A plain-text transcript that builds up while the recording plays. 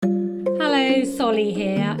Hello, Solly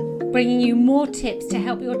here, bringing you more tips to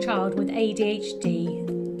help your child with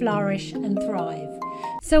ADHD flourish and thrive.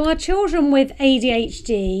 So our children with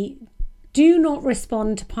ADHD do not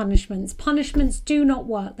respond to punishments. Punishments do not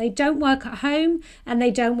work. They don't work at home and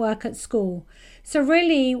they don't work at school. So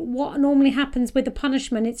really what normally happens with the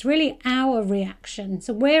punishment, it's really our reaction.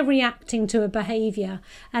 So we're reacting to a behaviour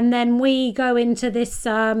and then we go into this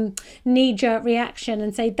knee-jerk reaction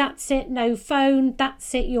and say, that's it, no phone,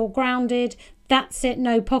 that's it, you're grounded, that's it,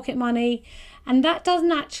 no pocket money. And that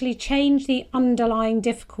doesn't actually change the underlying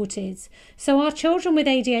difficulties. So our children with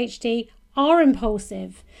ADHD are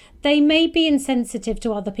impulsive. They may be insensitive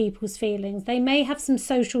to other people's feelings. They may have some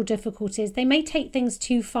social difficulties. They may take things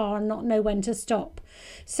too far and not know when to stop.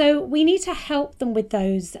 So we need to help them with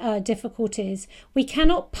those difficulties. We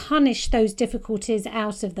cannot punish those difficulties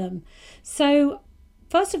out of them. So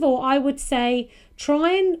first of all, I would say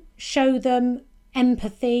try and show them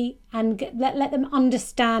empathy and let them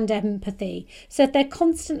understand empathy. So if they're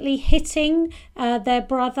constantly hitting their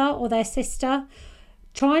brother or their sister,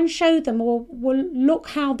 try and show them, well, look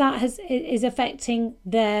how that is affecting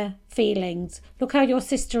their feelings. Look how your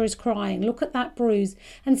sister is crying. Look at that bruise.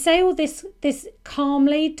 And say all this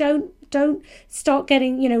calmly. Don't start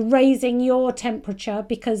getting, raising your temperature,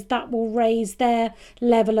 because that will raise their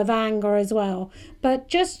level of anger as well. But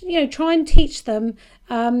just, try and teach them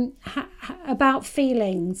about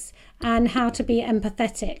feelings and how to be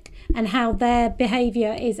empathetic and how their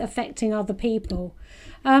behaviour is affecting other people.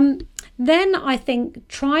 Then I think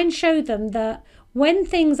try and show them that when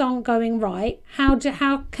things aren't going right, how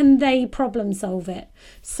can they problem solve it?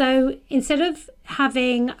 So instead of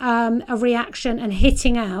having a reaction and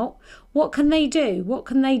hitting out, what can they do? What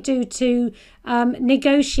can they do to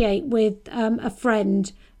negotiate with a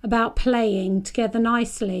friend about playing together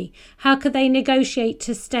nicely? How could they negotiate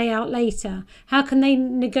to stay out later? How can they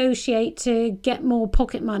negotiate to get more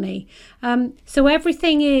pocket money? So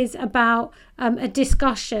everything is about a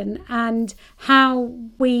discussion and how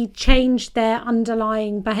we change their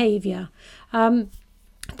underlying behaviour.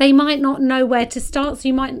 They might not know where to start, so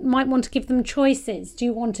you might want to give them choices. Do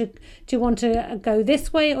you want to go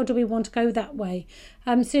this way, or do we want to go that way?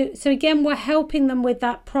 So again, we're helping them with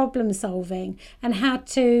that problem solving and how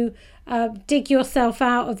to dig yourself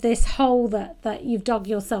out of this hole that you've dug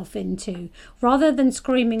yourself into, rather than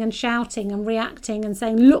screaming and shouting and reacting and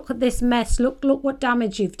saying, look at this mess, look what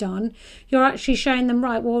damage you've done. You're actually showing them,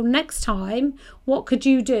 right, well, next time, what could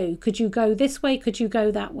you do? Could you go this way? Could you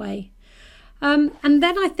go that way? And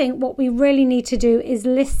then I think what we really need to do is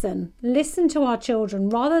listen to our children,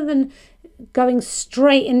 rather than going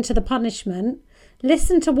straight into the punishment.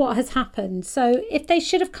 Listen to what has happened. So if they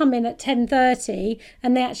should have come in at 10:30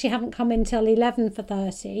 and they actually haven't come in till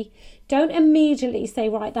 11:30, don't immediately say,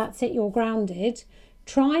 right, that's it, you're grounded.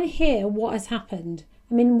 Try and hear what has happened.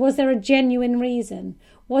 I mean, was there a genuine reason?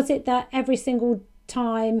 Was it that every single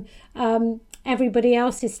time everybody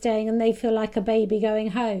else is staying and they feel like a baby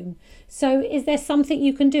going home? So is there something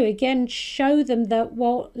you can do? Again, show them that,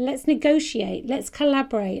 well, let's negotiate, let's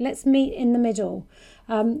collaborate, let's meet in the middle.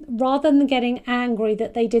 Rather than getting angry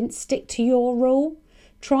that they didn't stick to your rule,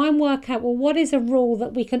 try and work out, well, what is a rule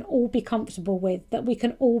that we can all be comfortable with, that we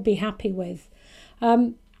can all be happy with?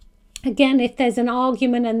 Again, if there's an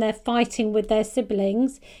argument and they're fighting with their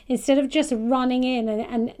siblings, instead of just running in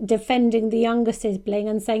and defending the younger sibling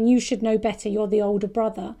and saying, you should know better, you're the older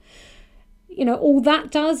brother, all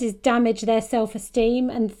that does is damage their self-esteem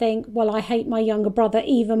and think, well, I hate my younger brother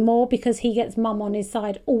even more because he gets mum on his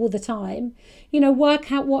side all the time.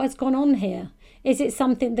 Work out what has gone on here. Is it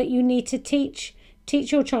something that you need to teach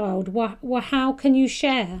your child? Well, how can you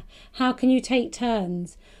share? How can you take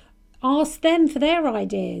turns? Ask them for their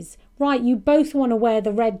ideas. Right, you both want to wear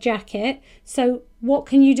the red jacket, so what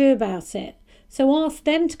can you do about it? So ask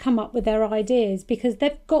them to come up with their ideas, because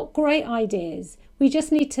they've got great ideas. We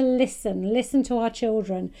just need to listen to our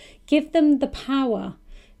children, give them the power.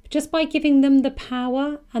 Just by giving them the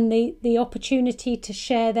power and the opportunity to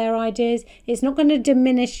share their ideas, it's not going to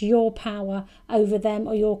diminish your power over them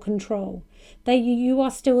or your control. You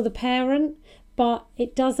are still the parent, but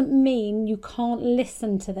it doesn't mean you can't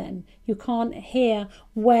listen to them. You can't hear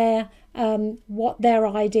what their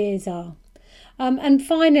ideas are. And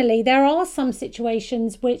finally, there are some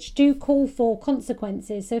situations which do call for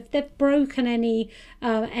consequences. So if they've broken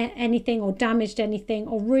anything or damaged anything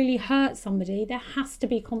or really hurt somebody, there has to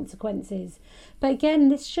be consequences. But again,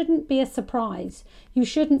 this shouldn't be a surprise. You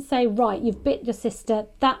shouldn't say, right, you've bit your sister,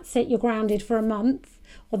 that's it, you're grounded for a month,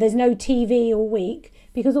 or there's no TV all week,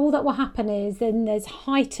 because all that will happen is then there's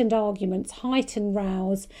heightened arguments, heightened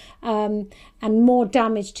rows, and more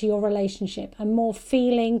damage to your relationship, and more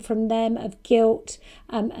feeling from them of guilt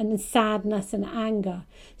and sadness and anger.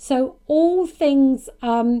 So all things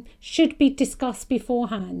should be discussed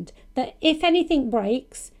beforehand, that if anything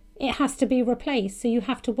breaks, it has to be replaced. So you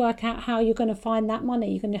have to work out how you're going to find that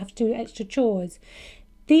money. You're going to have to do extra chores.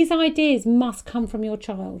 These ideas must come from your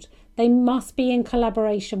child. They must be in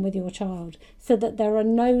collaboration with your child so that there are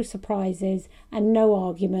no surprises and no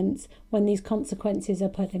arguments when these consequences are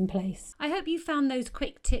put in place. I hope you found those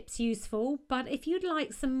quick tips useful, but if you'd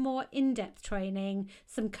like some more in-depth training,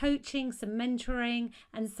 some coaching, some mentoring,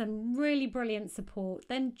 and some really brilliant support,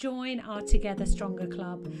 then join our Together Stronger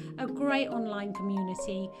Club, a great online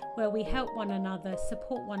community where we help one another,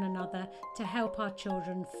 support one another to help our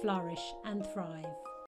children flourish and thrive.